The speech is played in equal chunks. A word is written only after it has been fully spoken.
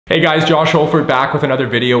Hey guys, Josh Olfert back with another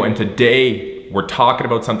video, and today we're talking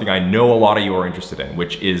about something I know a lot of you are interested in,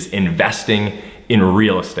 which is investing in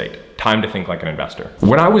real estate. Time to think like an investor.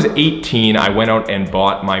 When I was 18, I went out and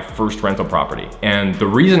bought my first rental property. And the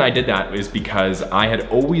reason I did that is because I had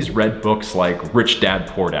always read books like Rich Dad,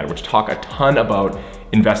 Poor Dad, which talk a ton about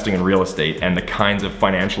investing in real estate and the kinds of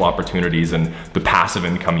financial opportunities and the passive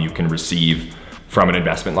income you can receive from an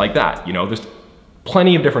investment like that. You know, there's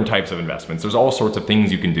plenty of different types of investments. There's all sorts of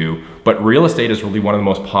things you can do, but real estate is really one of the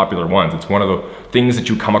most popular ones. It's one of the things that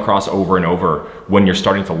you come across over and over when you're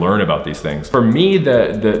starting to learn about these things. For me,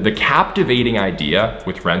 the captivating idea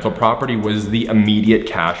with rental property was the immediate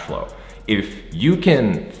cash flow. If you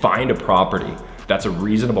can find a property that's a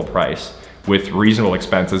reasonable price with reasonable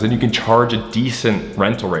expenses and you can charge a decent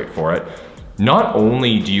rental rate for it, not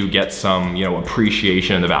only do you get some,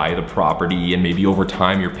 appreciation in the value of the property, and maybe over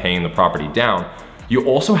time you're paying the property down, you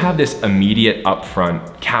also have this immediate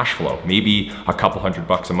upfront cash flow, maybe a couple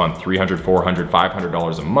 $100 a month, $300, $400,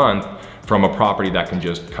 $500 a month from a property that can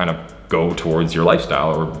just kind of go towards your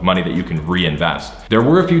lifestyle or money that you can reinvest. There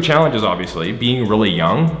were a few challenges, obviously. Being really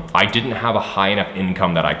young, I didn't have a high enough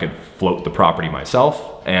income that I could float the property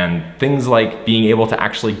myself, and things like being able to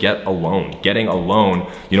actually get a loan. Getting a loan,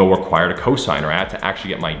 required a cosigner. I had to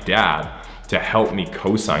actually get my dad to help me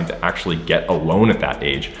co-sign to actually get a loan at that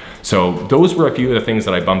age. So those were a few of the things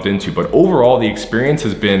that I bumped into, but overall the experience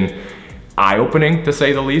has been eye-opening, to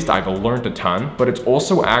say the least. I've learned a ton, but it's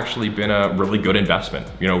also actually been a really good investment.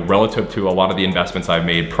 Relative to a lot of the investments I've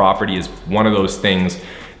made, property is one of those things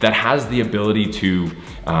that has the ability to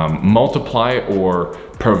multiply or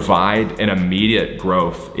provide an immediate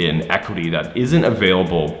growth in equity that isn't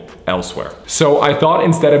available elsewhere. So I thought,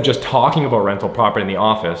 instead of just talking about rental property in the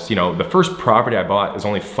office, the first property I bought is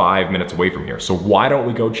only 5 minutes away from here. So why don't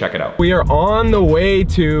we go check it out? We are on the way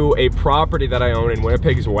to a property that I own in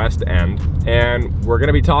Winnipeg's West End, and we're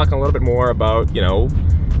gonna be talking a little bit more about,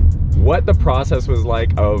 what the process was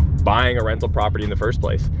like of buying a rental property in the first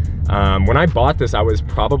place. When I bought this, I was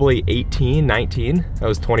probably 18, 19. That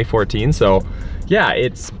was 2014. So yeah,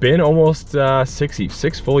 it's been almost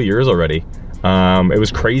 6 full years already. It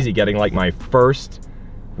was crazy getting like my first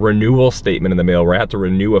renewal statement in the mail where I had to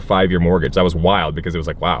renew a 5-year mortgage. That was wild because it was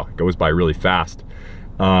like, wow, it goes by really fast.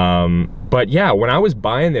 But yeah, when I was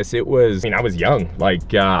buying this, I was young.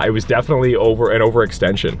 It was definitely an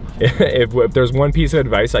overextension. if there's one piece of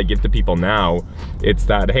advice I give to people now, it's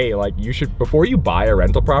that, hey, you should, before you buy a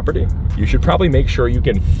rental property, you should probably make sure you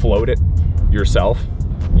can float it yourself.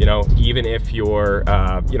 Even if you're,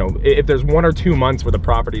 if there's 1 or 2 months where the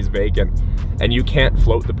property's vacant and you can't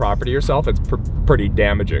float the property yourself, it's pretty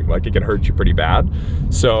damaging. It can hurt you pretty bad.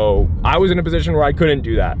 So I was in a position where I couldn't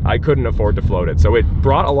do that. I couldn't afford to float it. So it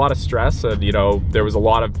brought a lot of stress, and there was a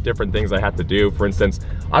lot of different things I had to do. For instance,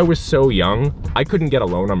 I was so young, I couldn't get a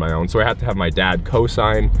loan on my own, so I had to have my dad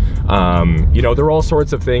co-sign. There were all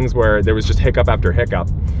sorts of things where there was just hiccup after hiccup.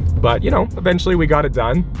 But eventually we got it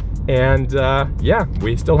done. And yeah,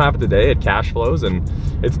 we still have it today. It cash flows and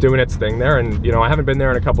it's doing its thing there. And I haven't been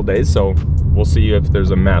there in a couple days, so we'll see if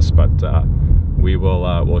there's a mess, but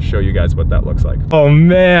we'll show you guys what that looks like. Oh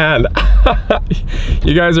man,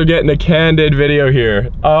 you guys are getting a candid video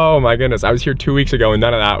here. Oh my goodness, I was here 2 weeks ago and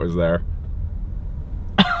none of that was there.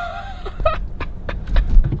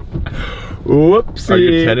 Whoopsie. Are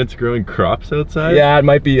your tenants growing crops outside? Yeah, it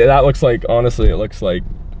might be. That looks like, honestly, it looks like,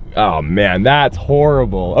 oh man, that's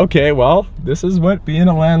horrible. Okay, well, this is what being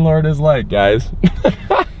a landlord is like, guys.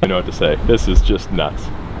 You know what to say. This is just nuts.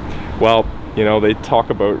 Well, they talk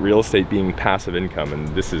about real estate being passive income, and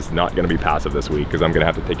this is not gonna be passive this week because I'm gonna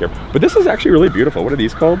have to take care of. But this is actually really beautiful. What are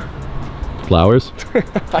these called? Flowers?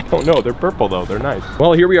 I don't know, they're purple though, they're nice.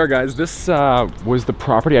 Well, here we are, guys. This was the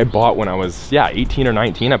property I bought when I was, 18 or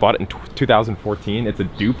 19. I bought it in 2014. It's a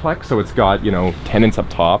duplex, so it's got, tenants up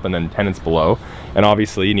top and then tenants below. And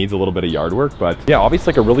obviously it needs a little bit of yard work, but yeah,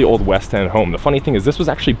 obviously like a really old West End home. The funny thing is this was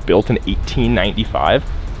actually built in 1895.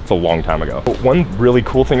 It's a long time ago. But one really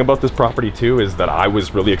cool thing about this property too is that I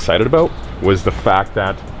was really excited about was the fact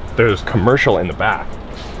that there's commercial in the back.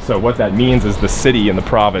 So what that means is the city and the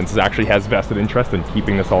province actually has vested interest in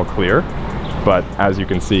keeping this all clear. But as you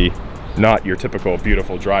can see, not your typical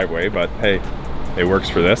beautiful driveway, but hey, it works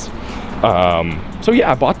for this. So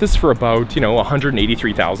yeah, I bought this for about,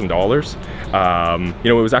 $183,000.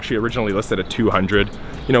 It was actually originally listed at 200.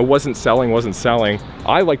 Wasn't selling.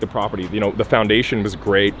 I like the property. The foundation was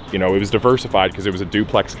great. It was diversified because it was a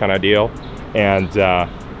duplex kind of deal. And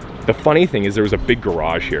the funny thing is there was a big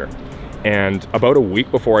garage here. And about a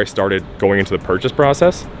week before I started going into the purchase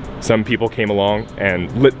process, some people came along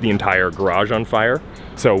and lit the entire garage on fire.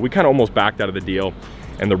 So we kind of almost backed out of the deal.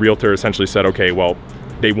 and the realtor essentially said, okay, well,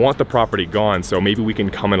 they want the property gone, so maybe we can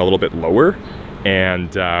come in a little bit lower.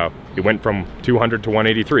 And it went from 200 to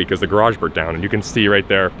 183 because the garage burnt down. And you can see right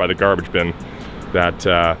there by the garbage bin that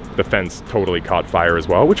the fence totally caught fire as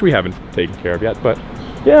well, which we haven't taken care of yet. But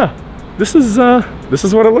yeah, this is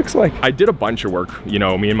what it looks like. I did a bunch of work. You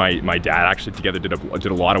know, me and my dad actually together did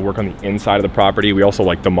a lot of work on the inside of the property. We also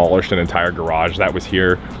like demolished an entire garage that was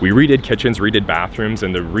here. We redid kitchens, redid bathrooms,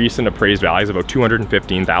 and the recent appraised value is about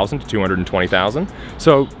 $215,000 to $220,000.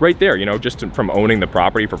 So right there, you know, just from owning the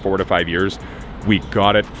property for 4 to 5 years, we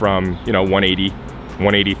got it from, you know,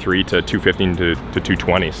 183 to 215 to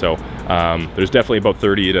 220. So there's definitely about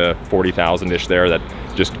 30 to 40,000-ish there that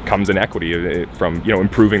just comes in equity from, you know,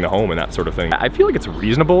 improving the home and that sort of thing. I feel like it's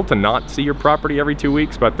reasonable to not see your property every 2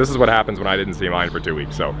 weeks, but this is what happens when I didn't see mine for 2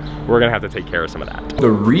 weeks. So we're gonna have to take care of some of that. The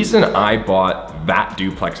reason I bought that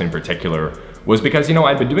duplex in particular was because, you know,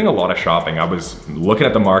 I'd been doing a lot of shopping. I was looking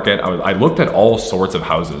at the market. I looked at all sorts of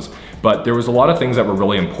houses, but there was a lot of things that were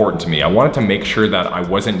really important to me. I wanted to make sure that I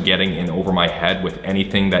wasn't getting in over my head with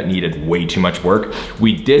anything that needed way too much work.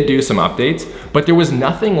 We did do some updates, but there was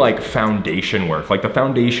nothing like foundation work. Like the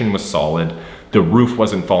foundation was solid. The roof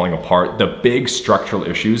wasn't falling apart. The big structural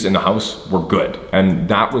issues in the house were good. And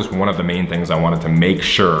that was one of the main things I wanted to make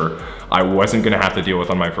sure I wasn't gonna have to deal with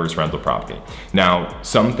on my first rental property. Now,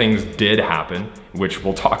 some things did happen, which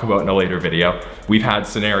we'll talk about in a later video. We've had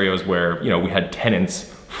scenarios where, you know, we had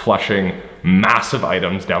tenants flushing massive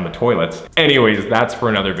items down the toilets. Anyways, that's for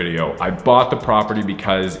another video. I bought the property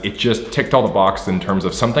because it just ticked all the boxes in terms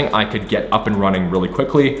of something I could get up and running really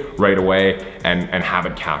quickly, right away, and have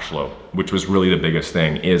it cash flow, which was really the biggest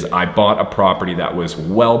thing, is I bought a property that was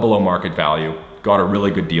well below market value, got a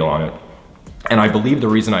really good deal on it. And I believe the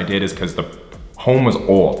reason I did is because the home was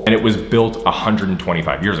old and it was built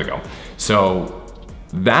 125 years ago. So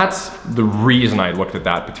that's the reason I looked at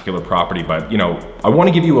that particular property. But, you know, I want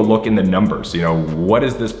to give you a look in the numbers. You know, what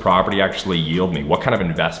does this property actually yield me? What kind of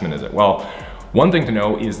investment is it? Well, one thing to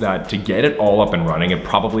know is that to get it all up and running, it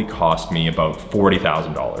probably cost me about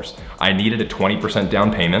 $40,000. I needed a 20%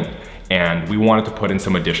 down payment, and we wanted to put in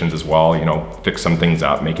some additions as well, you know, fix some things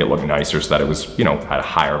up, make it look nicer so that it was, you know, had a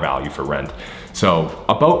higher value for rent. So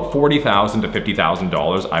about $40,000 to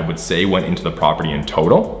 $50,000, I would say, went into the property in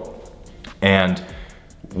total. And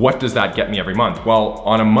what does that get me every month? Well,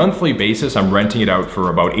 on a monthly basis, I'm renting it out for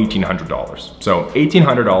about $1,800. So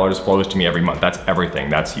 $1,800 flows to me every month. That's everything.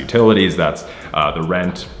 That's utilities, that's the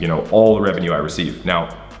rent, you know, all the revenue I receive.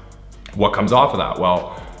 Now, what comes off of that?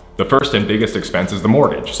 Well, the first and biggest expense is the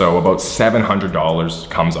mortgage. So about $700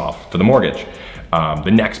 comes off for the mortgage.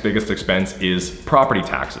 The next biggest expense is property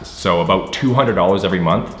taxes. So about $200 every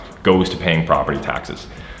month goes to paying property taxes.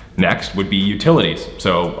 Next would be utilities.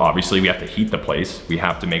 So obviously we have to heat the place. We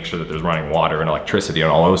have to make sure that there's running water and electricity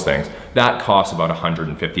and all those things. That costs about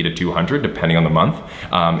 $150 to $200 depending on the month.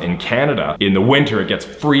 In Canada, in the winter, it gets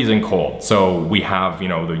freezing cold. So we have, you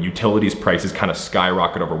know, the utilities prices kind of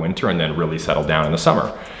skyrocket over winter and then really settle down in the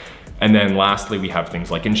summer. And then lastly, we have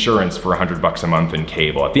things like insurance for $100 a month and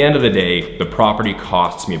cable. At the end of the day, the property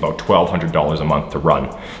costs me about $1,200 a month to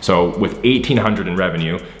run. So with $1,800 in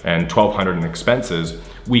revenue and $1,200 in expenses,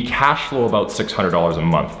 we cash flow about $600 a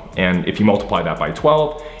month. And if you multiply that by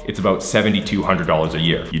 12, it's about $7,200 a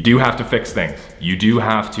year. You do have to fix things. You do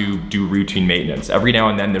have to do routine maintenance. Every now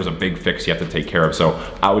and then there's a big fix you have to take care of. So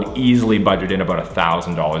I would easily budget in about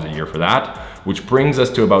 $1,000 a year for that, which brings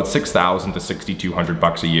us to about $6,000 to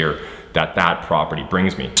 $6,200 a year that property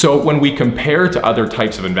brings me. So when we compare to other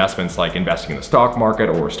types of investments like investing in the stock market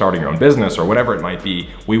or starting your own business or whatever it might be,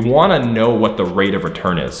 we want to know what the rate of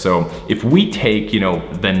return is. So if we take, you know,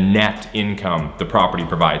 the net income the property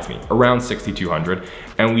provides me, around $6,200,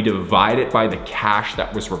 and we divide it by the cash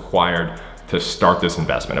that was required to start this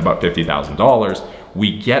investment, about $50,000,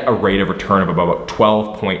 we get a rate of return of about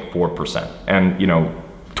 12.4%. And, you know,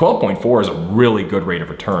 12.4 is a really good rate of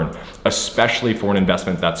return, especially for an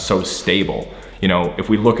investment that's so stable. You know, if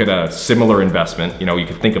we look at a similar investment, you know, you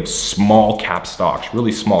could think of small cap stocks,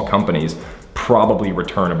 really small companies, probably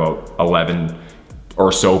return about 11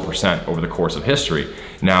 or so % over the course of history.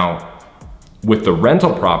 Now, with the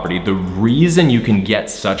rental property, the reason you can get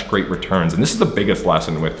such great returns, and this is the biggest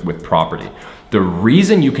lesson with property, the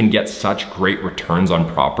reason you can get such great returns on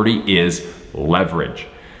property is leverage.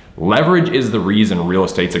 Leverage is the reason real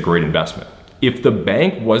estate's a great investment. If the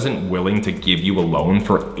bank wasn't willing to give you a loan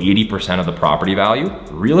for 80% of the property value,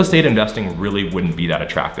 real estate investing really wouldn't be that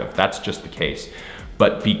attractive. That's just the case.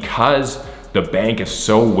 But because the bank is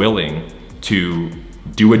so willing to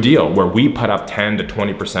do a deal where we put up 10 to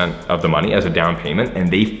 20% of the money as a down payment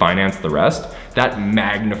and they finance the rest, that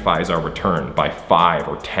magnifies our return by 5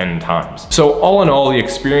 or 10 times. So all in all, the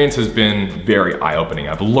experience has been very eye-opening.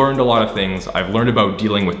 I've learned a lot of things. I've learned about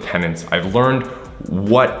dealing with tenants. I've learned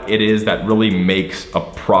what it is that really makes a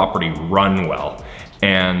property run well.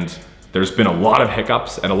 And there's been a lot of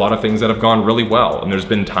hiccups and a lot of things that have gone really well. And there's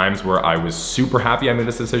been times where I was super happy I made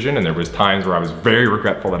this decision, and there was times where I was very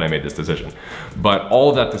regretful that I made this decision. But all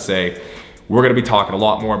of that to say, we're gonna be talking a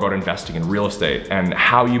lot more about investing in real estate and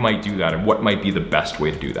how you might do that and what might be the best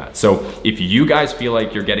way to do that. So if you guys feel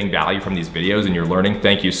like you're getting value from these videos and you're learning,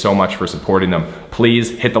 thank you so much for supporting them.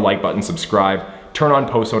 Please hit the like button, subscribe, turn on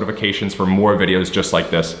post notifications for more videos just like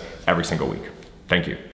this every single week. Thank you.